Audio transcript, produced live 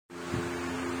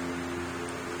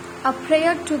A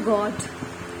prayer to God.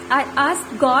 I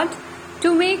asked God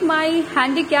to make my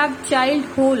handicapped child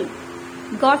whole.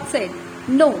 God said,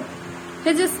 no,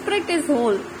 his spirit is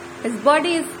whole. His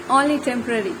body is only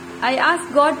temporary. I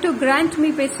asked God to grant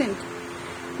me patience.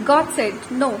 God said,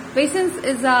 no, patience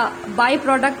is a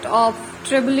byproduct of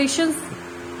tribulations.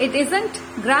 It isn't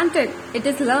granted, it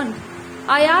is learned.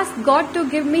 I asked God to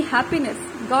give me happiness.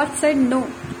 God said, no,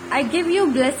 I give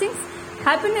you blessings.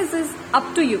 Happiness is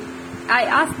up to you. I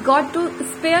asked God to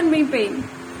spare me pain.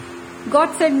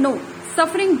 God said, no,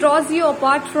 suffering draws you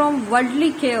apart from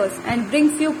worldly cares and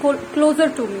brings you closer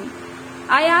to me.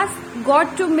 I asked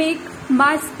God to make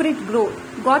my spirit grow.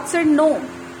 God said, no,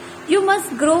 you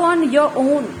must grow on your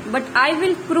own, but I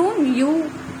will prune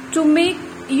you to make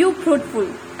you fruitful.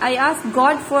 I asked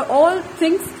God for all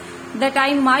things that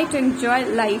I might enjoy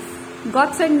life.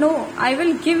 God said, no, I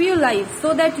will give you life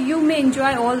so that you may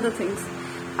enjoy all the things.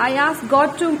 I asked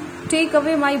God to take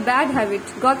away my bad habit.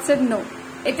 God said, no,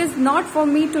 it is not for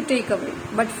me to take away,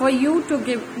 but for you to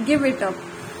give it up.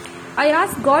 I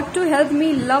asked God to help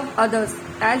me love others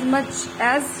as much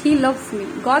as He loves me.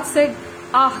 God said,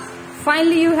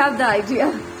 finally you have the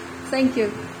idea. Thank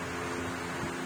you.